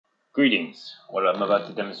Greetings. What I'm about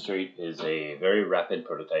to demonstrate is a very rapid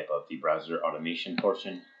prototype of the browser automation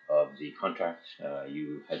portion of the contract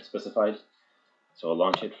you had specified. So I'll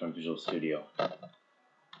launch it from Visual Studio.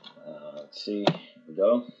 Let's see, here we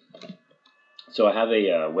go. So I have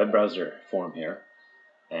a web browser form here,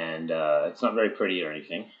 and it's not very pretty or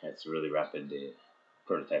anything. It's a really rapid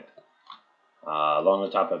prototype. Along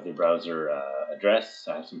the top of the browser address,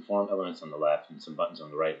 I have some form elements on the left and some buttons on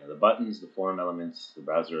the right. Now the buttons, the form elements, the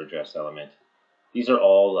browser address element, these are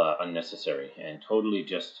all unnecessary and totally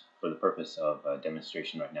just for the purpose of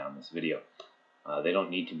demonstration right now in this video. They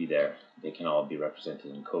don't need to be there. They can all be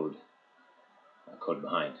represented in code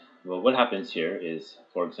behind. Well, what happens here is,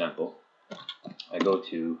 for example, I go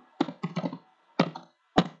to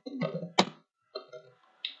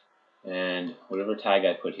and whatever tag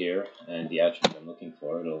I put here and the attribute I'm looking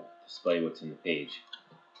for, it'll display what's in the page.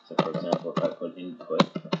 So for example, if I put input,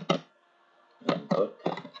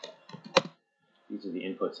 these are the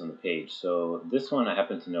inputs on the page. So this one I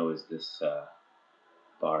happen to know is this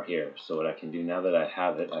bar here. So what I can do now that I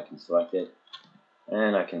have it, I can select it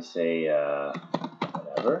and I can say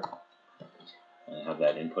whatever, and have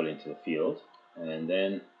that input into the field, and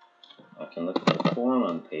then I can look at the form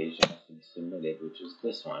on the page that has to be submitted, which is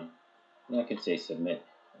this one. And I can say submit,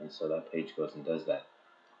 and so that page goes and does that.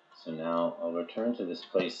 So now I'll return to this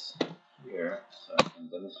place here so I can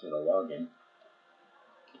demonstrate a login.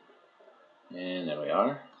 And there we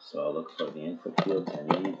are. So I'll look for the input fields I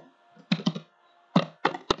need. And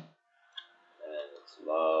it's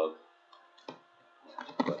log.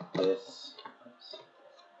 Put this.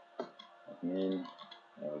 Admin.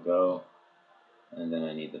 There we go. And then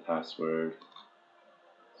I need the password.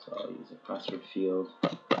 So I'll use a password field.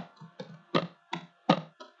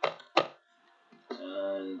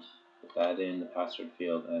 And put that in the password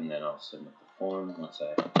field, and then I'll submit the form once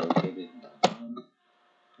I locate it.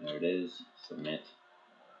 There it is, submit,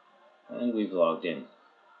 and we've logged in.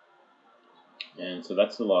 And so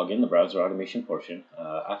that's the login, the browser automation portion.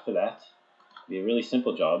 After that, it'll be a really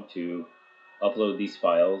simple job to upload these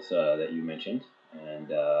files that you mentioned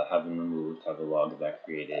and have them removed, have the log of that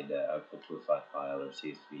created, output to a flat file or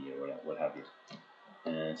CSV or what have you.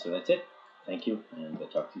 And so that's it. Thank you, and I'll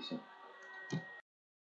talk to you soon.